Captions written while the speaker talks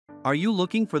Are you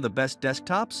looking for the best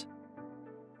desktops?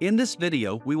 In this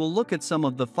video, we will look at some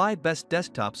of the 5 best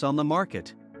desktops on the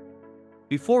market.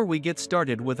 Before we get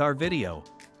started with our video,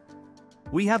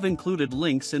 we have included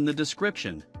links in the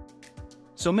description.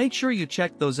 So make sure you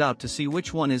check those out to see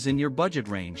which one is in your budget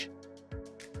range.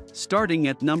 Starting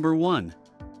at number 1.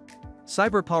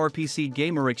 CyberPowerPC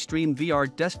Gamer Xtreme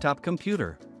VR Desktop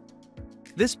Computer.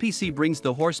 This PC brings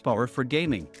the horsepower for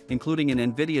gaming, including an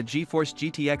NVIDIA GeForce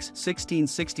GTX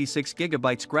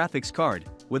 1666GB graphics card,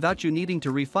 without you needing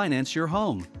to refinance your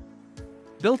home.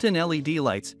 Built-in LED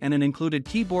lights and an included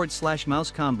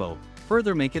keyboard/mouse combo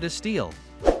further make it a steal.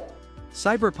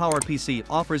 CyberPowerPC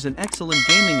offers an excellent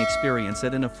gaming experience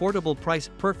at an affordable price,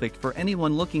 perfect for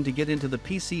anyone looking to get into the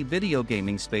PC video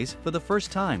gaming space for the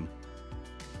first time.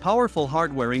 Powerful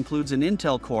hardware includes an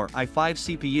Intel Core i5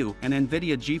 CPU and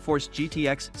NVIDIA GeForce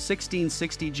GTX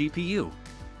 1660 GPU.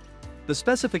 The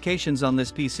specifications on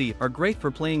this PC are great for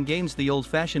playing games the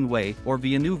old-fashioned way or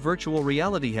via new virtual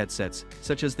reality headsets,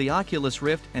 such as the Oculus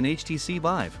Rift and HTC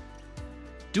Vive.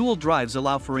 Dual drives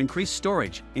allow for increased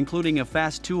storage, including a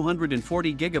fast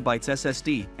 240GB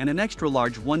SSD and an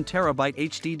extra-large 1TB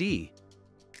HDD.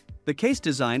 The case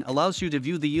design allows you to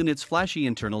view the unit's flashy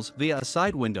internals via a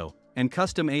side window, and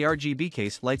custom ARGB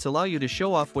case lights allow you to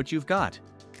show off what you've got.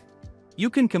 You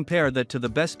can compare that to the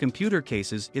best computer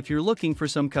cases if you're looking for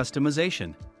some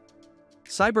customization.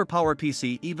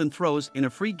 CyberPowerPC even throws in a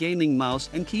free gaming mouse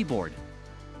and keyboard.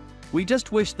 We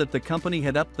just wish that the company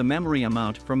had upped the memory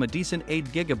amount from a decent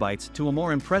 8GB to a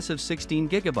more impressive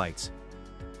 16GB.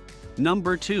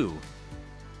 Number 2.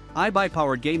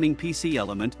 IBuyPower Gaming PC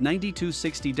Element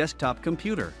 9260 Desktop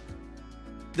Computer.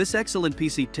 This excellent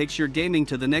PC takes your gaming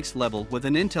to the next level with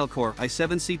an Intel Core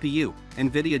i7 CPU,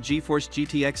 NVIDIA GeForce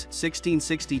GTX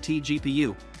 1660T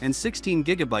GPU, and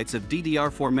 16GB of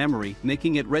DDR4 memory,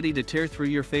 making it ready to tear through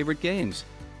your favorite games.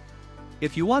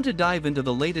 If you want to dive into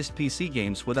the latest PC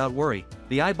games without worry,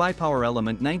 the IBuyPower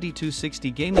Element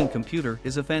 9260 gaming computer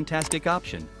is a fantastic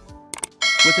option.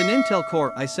 With an Intel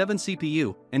Core i7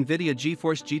 CPU, NVIDIA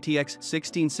GeForce GTX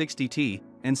 1660T,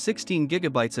 and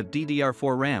 16GB of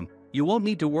DDR4 RAM, you won't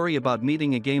need to worry about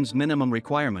meeting a game's minimum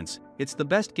requirements. It's the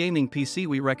best gaming PC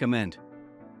we recommend.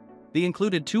 The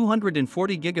included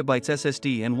 240GB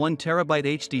SSD and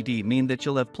 1TB HDD mean that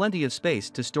you'll have plenty of space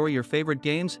to store your favorite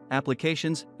games,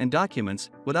 applications, and documents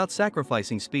without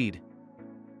sacrificing speed.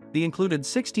 The included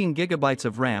 16GB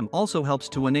of RAM also helps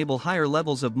to enable higher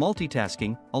levels of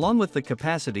multitasking, along with the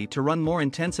capacity to run more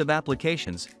intensive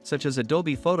applications, such as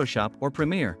Adobe Photoshop or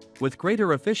Premiere, with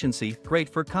greater efficiency, great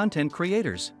for content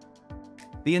creators.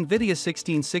 The NVIDIA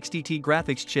 1660T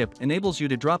graphics chip enables you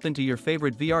to drop into your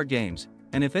favorite VR games,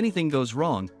 and if anything goes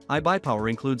wrong, IBuyPower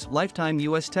includes lifetime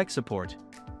US tech support.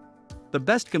 The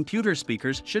best computer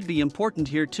speakers should be important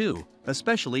here too,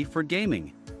 especially for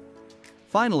gaming.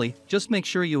 Finally, just make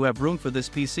sure you have room for this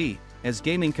PC, as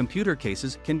gaming computer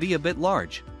cases can be a bit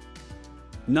large.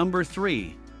 Number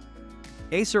 3.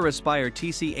 Acer Aspire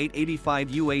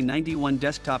TC885UA91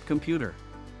 Desktop Computer.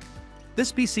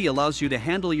 This PC allows you to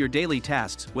handle your daily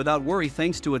tasks without worry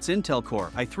thanks to its Intel Core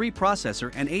i3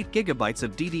 processor and 8GB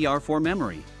of DDR4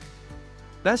 memory.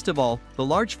 Best of all, the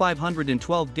large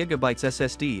 512GB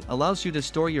SSD allows you to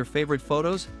store your favorite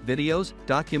photos, videos,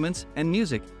 documents, and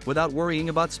music without worrying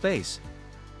about space.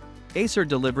 Acer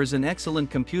delivers an excellent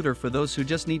computer for those who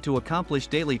just need to accomplish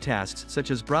daily tasks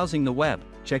such as browsing the web,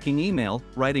 checking email,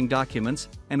 writing documents,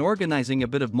 and organizing a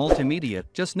bit of multimedia.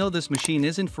 Just know this machine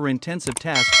isn't for intensive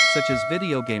tasks such as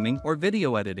video gaming or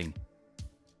video editing.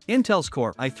 Intel's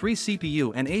Core i3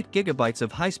 CPU and 8GB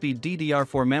of high-speed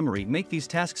DDR4 memory make these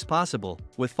tasks possible,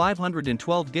 with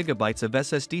 512GB of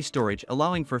SSD storage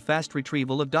allowing for fast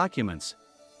retrieval of documents.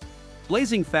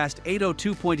 Blazing fast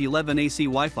 802.11 AC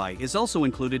Wi-Fi is also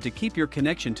included to keep your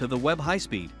connection to the web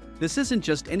high-speed. This isn't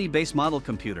just any base model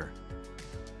computer.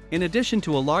 In addition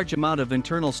to a large amount of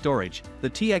internal storage, the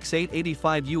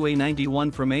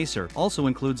TX885UA91 from Acer also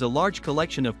includes a large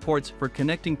collection of ports for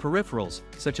connecting peripherals,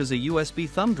 such as a USB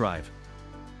thumb drive.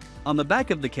 On the back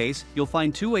of the case, you'll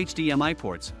find 2 HDMI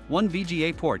ports, 1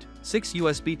 VGA port, 6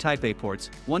 USB Type-A ports,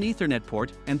 1 Ethernet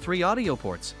port, and 3 audio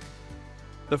ports.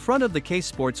 The front of the case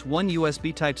sports 1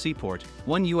 USB Type-C port,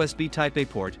 1 USB Type-A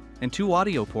port, and 2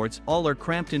 audio ports. All are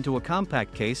cramped into a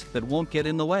compact case that won't get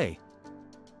in the way.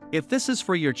 If this is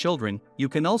for your children, you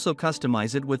can also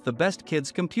customize it with the best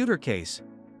kids computer case.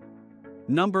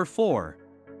 Number 4.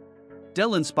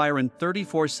 Dell Inspiron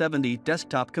 3470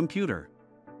 Desktop Computer.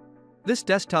 This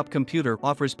desktop computer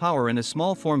offers power in a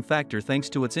small form factor thanks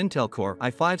to its Intel Core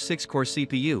i5 6-core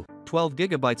CPU,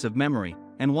 12GB of memory,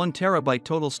 and 1TB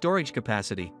total storage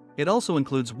capacity. It also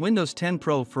includes Windows 10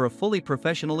 Pro for a fully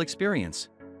professional experience.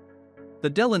 The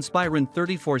Dell Inspiron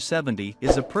 3470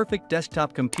 is a perfect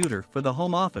desktop computer for the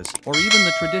home office or even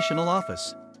the traditional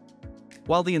office.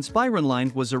 While the Inspiron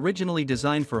line was originally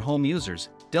designed for home users,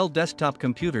 Dell desktop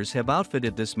computers have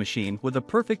outfitted this machine with a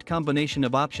perfect combination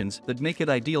of options that make it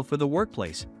ideal for the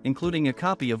workplace, including a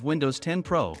copy of Windows 10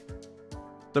 Pro.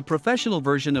 The professional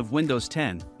version of Windows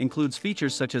 10 includes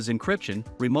features such as encryption,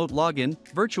 remote login,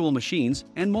 virtual machines,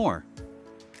 and more.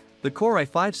 The Core i5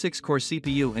 6-core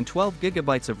CPU and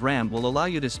 12GB of RAM will allow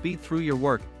you to speed through your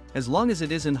work, as long as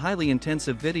it isn't highly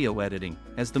intensive video editing.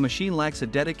 As the machine lacks a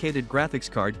dedicated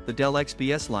graphics card, the Dell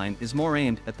XPS line is more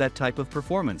aimed at that type of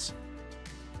performance.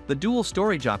 The dual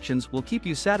storage options will keep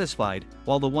you satisfied,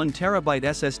 while the 1TB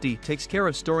SSD takes care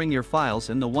of storing your files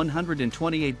and the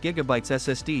 128GB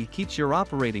SSD keeps your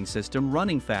operating system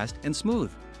running fast and smooth.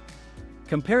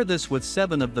 Compare this with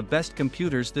 7 of the best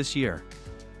computers this year.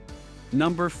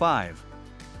 Number 5.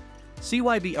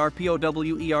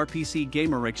 CyberPowerPC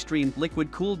Gamer Xtreme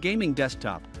Liquid Cooled Gaming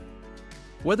Desktop.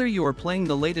 Whether you are playing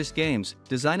the latest games,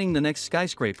 designing the next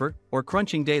skyscraper, or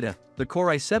crunching data, the Core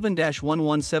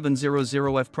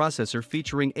i7-11700F processor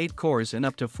featuring 8 cores and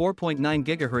up to 4.9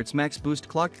 GHz max boost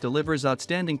clock delivers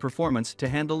outstanding performance to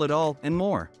handle it all and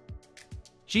more.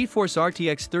 GeForce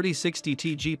RTX 3060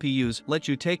 Ti GPUs let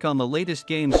you take on the latest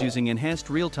games using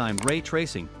enhanced real-time ray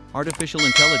tracing, artificial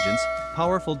intelligence,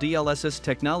 powerful DLSS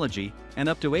technology, and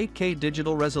up to 8K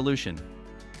digital resolution.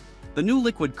 The new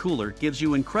liquid cooler gives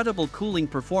you incredible cooling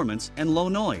performance and low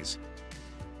noise.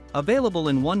 Available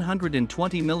in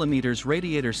 120mm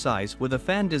radiator size with a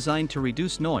fan designed to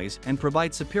reduce noise and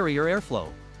provide superior airflow.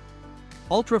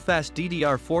 Ultra-fast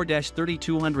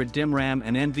DDR4-3200 DIMM RAM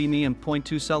and NVMe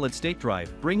M.2 solid-state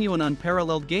drive bring you an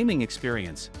unparalleled gaming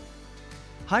experience.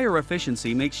 Higher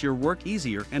efficiency makes your work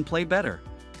easier and play better.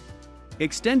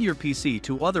 Extend your PC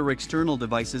to other external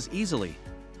devices easily.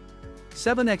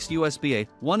 7x USB-A,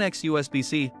 1x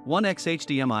USB-C, 1x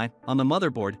HDMI on the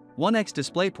motherboard, 1x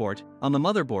DisplayPort on the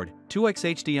motherboard,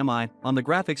 2x HDMI on the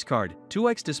graphics card,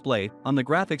 2x display on the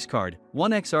graphics card,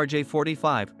 1x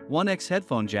RJ45, 1x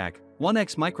headphone jack,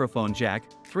 1x microphone jack,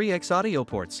 3x audio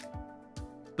ports.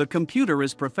 The computer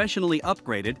is professionally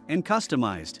upgraded and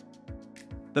customized.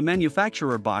 The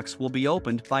manufacturer box will be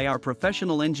opened by our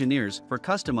professional engineers for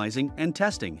customizing and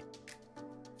testing.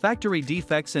 Factory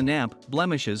defects and amp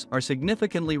blemishes are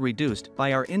significantly reduced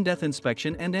by our in-depth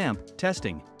inspection and amp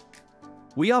testing.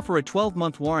 We offer a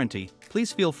 12-month warranty.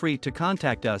 Please feel free to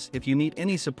contact us if you need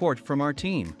any support from our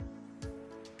team.